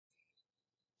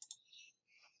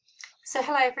So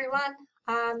hello everyone,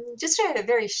 just a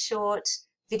very short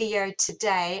video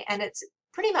today, and it's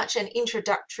pretty much an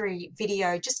introductory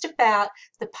video just about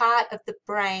the part of the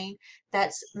brain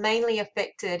that's mainly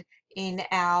affected in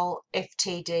our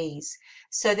FTDs.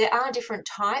 So there are different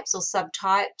types or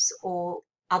subtypes or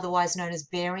otherwise known as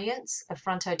variants of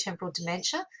frontotemporal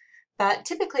dementia, but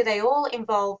typically they all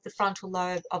involve the frontal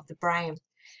lobe of the brain.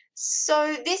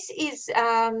 So this is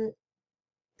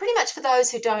pretty much for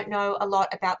those who don't know a lot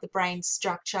about the brain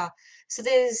structure. So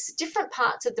there's different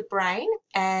parts of the brain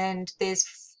and there's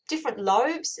different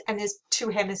lobes and there's two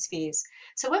hemispheres.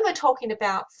 So when we're talking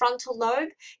about frontal lobe,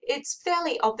 it's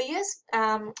fairly obvious.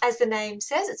 As the name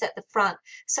says, it's at the front.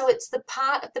 So it's the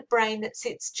part of the brain that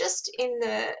sits just in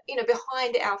the,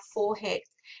 behind our forehead.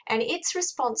 And it's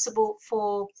responsible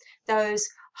for those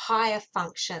higher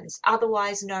functions,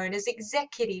 otherwise known as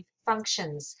executive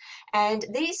functions. And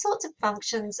these sorts of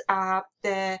functions are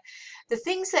the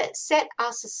things that set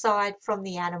us aside from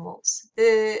the animals,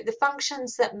 the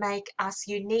functions that make us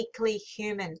uniquely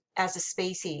human as a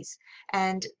species.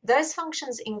 And those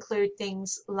functions include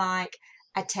things like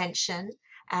attention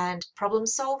and problem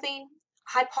solving,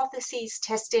 hypotheses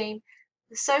testing,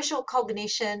 social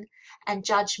cognition, and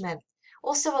judgment.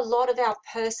 Also, a lot of our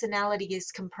personality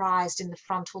is comprised in the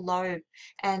frontal lobe,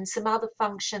 and some other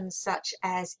functions such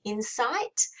as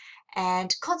insight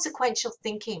and consequential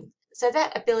thinking. So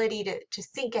that ability to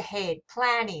think ahead,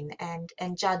 planning and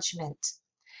judgment.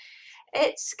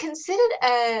 It's considered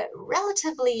a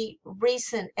relatively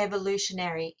recent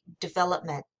evolutionary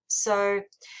development. So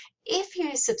if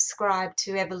you subscribe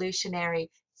to evolutionary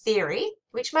theory,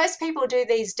 which most people do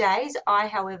these days, I,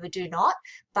 however, do not,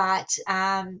 but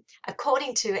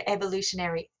according to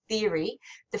evolutionary theory,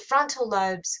 the frontal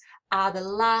lobes are the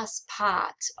last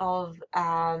part of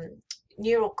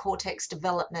neural cortex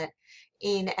development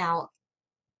in our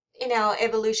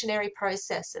evolutionary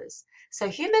processes. So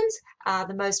humans are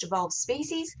the most evolved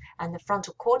species, and the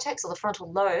frontal cortex or the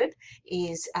frontal lobe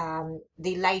is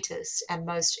the latest and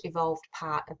most evolved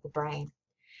part of the brain.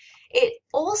 It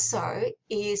also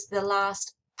is the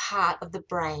last part of the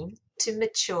brain to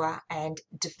mature and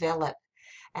develop.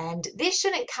 And this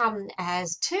shouldn't come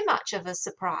as too much of a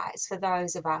surprise for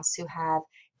those of us who have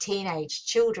teenage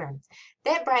children.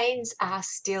 Their brains are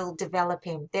still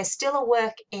developing. They're still a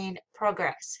work in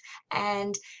progress,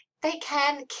 and they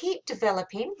can keep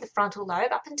developing the frontal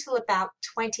lobe up until about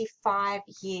 25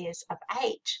 years of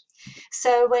age.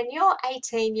 So when your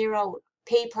 18-year-old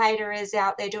P-plater is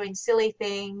out there doing silly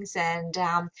things and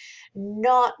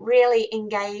not really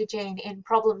engaging in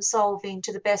problem solving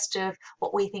to the best of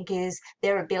what we think is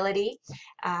their ability,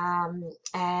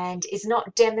 and is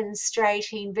not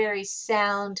demonstrating very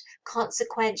sound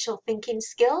consequential thinking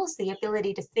skills, the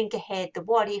ability to think ahead, the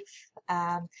what if,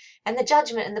 and the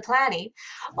judgment and the planning,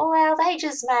 well, they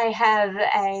just may have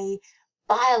a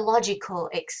biological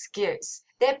excuse.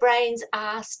 Their brains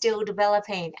are still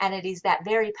developing, and it is that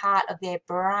very part of their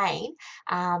brain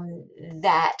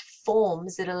that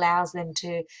forms, that allows them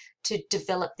to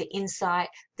develop the insight,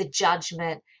 the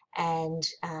judgment, and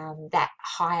that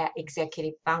higher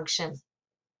executive function.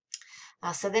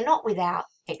 So they're not without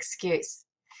excuse.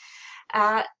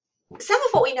 Some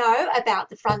of what we know about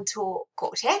the frontal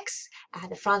cortex,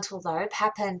 the frontal lobe,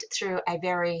 happened through a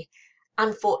very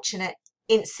unfortunate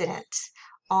incident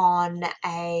on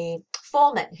a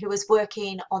foreman who was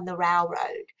working on the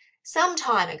railroad some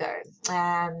time ago,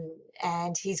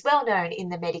 and he's well known in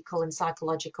the medical and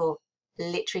psychological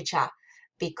literature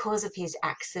because of his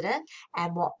accident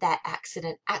and what that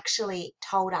accident actually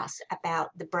told us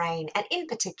about the brain, and in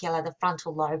particular the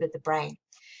frontal lobe of the brain.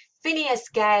 Pineas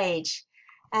Gage.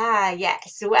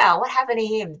 Yes, well, what happened to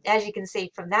him? As you can see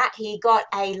from that, he got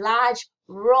a large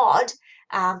rod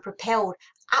propelled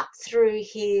up through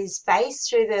his face,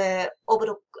 through the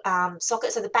orbital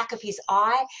socket, so the back of his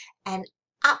eye, and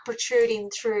up protruding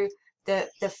through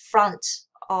the front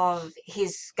of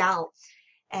his skull.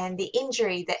 And the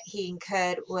injury that he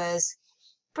incurred was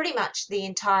pretty much the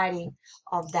entirety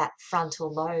of that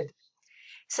frontal lobe.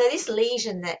 So this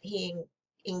lesion that he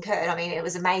incurred, I mean, it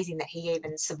was amazing that he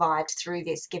even survived through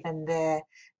this, given the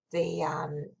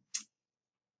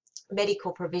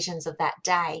medical provisions of that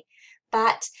day.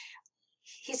 But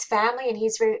his family and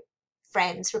his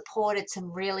friends reported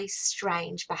some really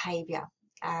strange behaviour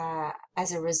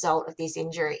as a result of this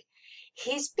injury.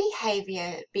 His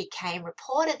behaviour became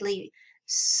reportedly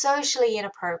socially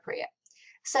inappropriate.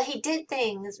 So he did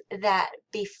things that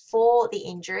before the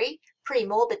injury,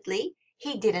 pre-morbidly,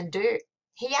 he didn't do.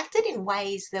 He acted in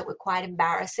ways that were quite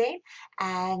embarrassing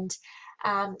and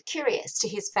curious to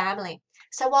his family.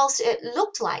 So whilst it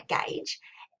looked like Gage,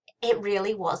 it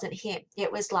really wasn't him.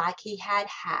 It was like he had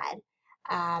had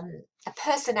a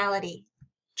personality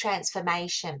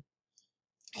transformation.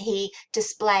 He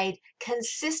displayed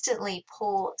consistently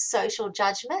poor social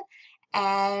judgment,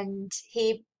 and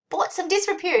he brought some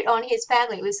disrepute on his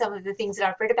family with some of the things that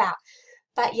I've read about.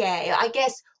 But yeah, I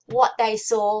guess what they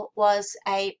saw was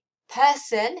a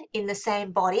person in the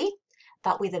same body,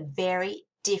 but with a very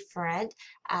different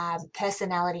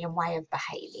personality and way of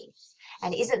behaving.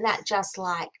 And isn't that just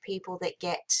like people that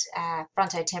get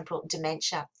frontotemporal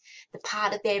dementia? The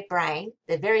part of their brain,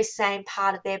 the very same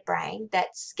part of their brain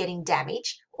that's getting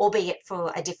damaged, albeit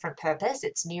for a different purpose,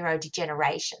 it's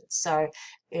neurodegeneration. So,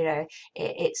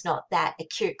 it's not that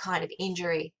acute kind of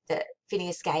injury that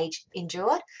Phineas Gage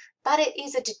endured, but it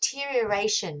is a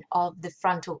deterioration of the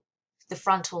frontal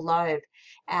lobe,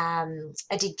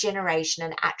 a degeneration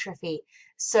and atrophy.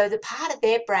 So the part of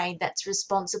their brain that's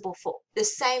responsible for the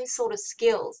same sort of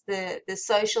skills, the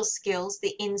social skills,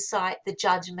 the insight, the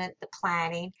judgment, the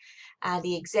planning,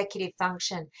 the executive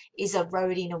function, is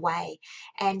eroding away.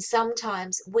 And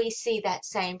sometimes we see that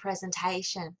same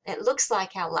presentation. It looks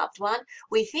like our loved one.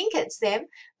 We think it's them,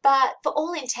 but for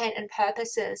all intent and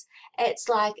purposes, it's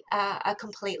like a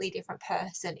completely different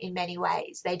person in many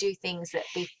ways. They do things that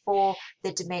before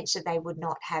the dementia they would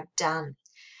not have done.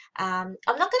 I'm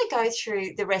not going to go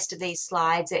through the rest of these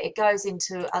slides. It goes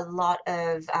into a lot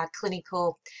of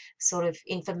clinical sort of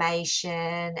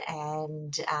information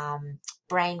and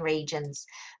brain regions,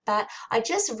 but I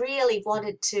just really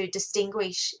wanted to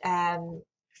distinguish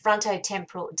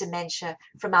frontotemporal dementia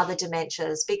from other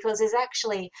dementias, because there's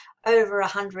actually over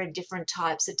 100 different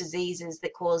types of diseases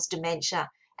that cause dementia.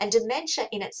 And dementia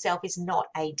in itself is not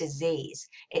a disease.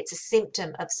 It's a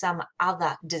symptom of some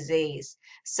other disease.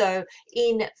 So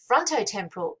in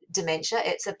frontotemporal dementia,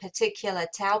 it's a particular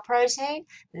tau protein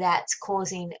that's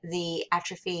causing the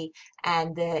atrophy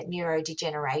and the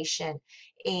neurodegeneration.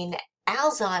 In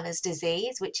Alzheimer's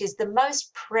disease, which is the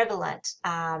most prevalent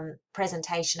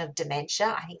presentation of dementia,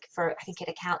 I think it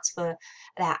accounts for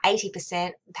about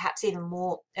 80%, perhaps even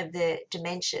more, of the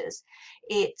dementias.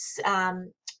 It's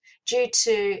due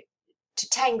to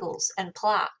tangles and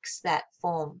plaques that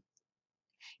form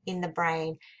in the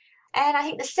brain. And I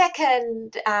think the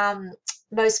second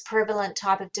most prevalent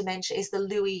type of dementia is the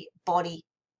Lewy body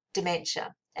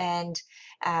dementia. And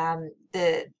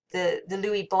the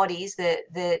Lewy bodies,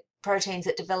 the proteins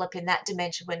that develop in that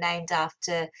dementia, were named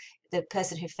after the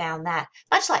person who found that.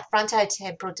 Much like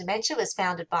frontotemporal dementia was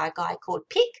founded by a guy called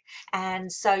Pick, and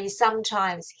so you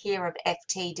sometimes hear of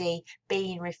FTD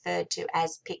being referred to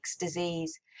as Pick's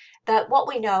disease. But what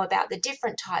we know about the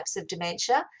different types of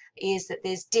dementia is that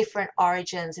there's different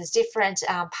origins, there's different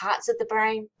parts of the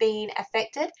brain being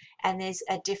affected, and there's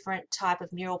a different type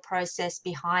of neural process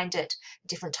behind it,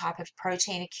 different type of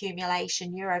protein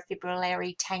accumulation,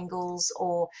 neurofibrillary tangles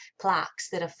or plaques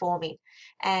that are forming.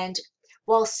 And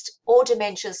whilst all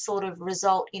dementias sort of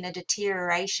result in a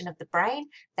deterioration of the brain,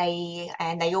 they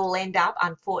all end up,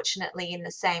 unfortunately, in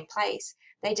the same place.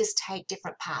 They just take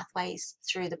different pathways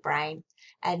through the brain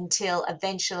until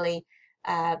eventually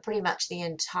pretty much the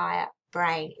entire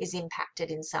brain is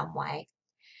impacted in some way.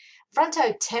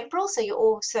 Frontotemporal, so you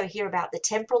also hear about the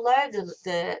temporal lobe,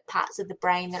 the parts of the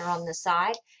brain that are on the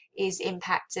side, is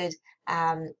impacted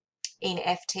in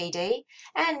FTD.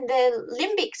 And the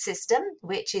limbic system,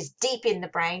 which is deep in the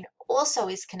brain, also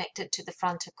is connected to the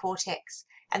frontal cortex.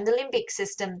 And the limbic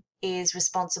system is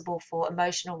responsible for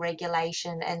emotional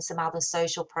regulation and some other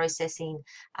social processing,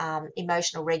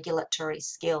 emotional regulatory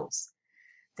skills.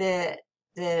 The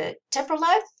temporal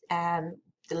lobe,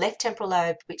 the left temporal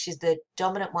lobe, which is the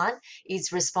dominant one,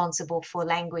 is responsible for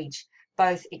language,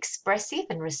 both expressive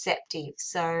and receptive.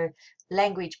 So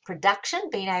language production,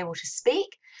 being able to speak,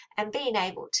 and being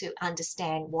able to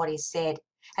understand what is said.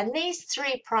 And these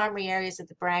three primary areas of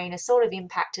the brain are sort of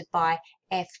impacted by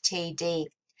FTD.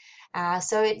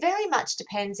 So it very much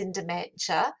depends in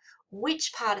dementia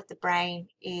which part of the brain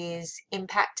is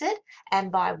impacted and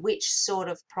by which sort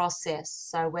of process.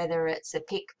 So whether it's a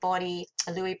Pick body,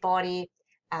 a Lewy body,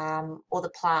 or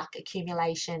the plaque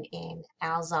accumulation in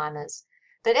Alzheimer's.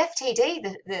 But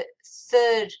FTD, the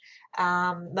third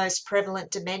most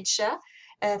prevalent dementia,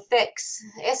 affects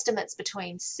estimates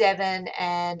between 7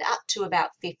 and up to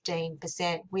about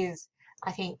 15%, with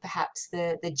I think perhaps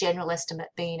the general estimate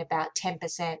being about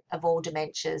 10% of all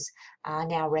dementias are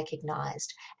now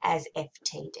recognised as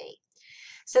FTD.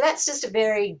 So that's just a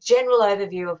very general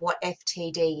overview of what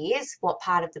FTD is, what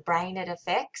part of the brain it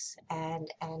affects, and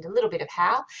a little bit of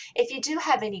how. If you do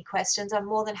have any questions, I'm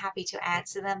more than happy to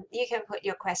answer them. You can put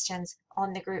your questions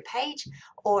on the group page,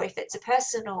 or if it's a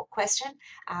personal question,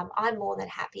 I'm more than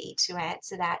happy to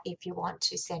answer that if you want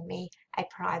to send me a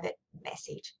private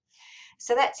message.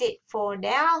 So that's it for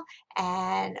now,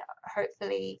 and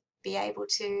hopefully be able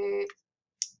to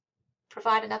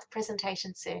provide another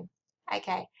presentation soon.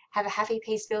 Okay, have a happy,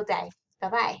 peace-filled day.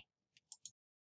 Bye-bye.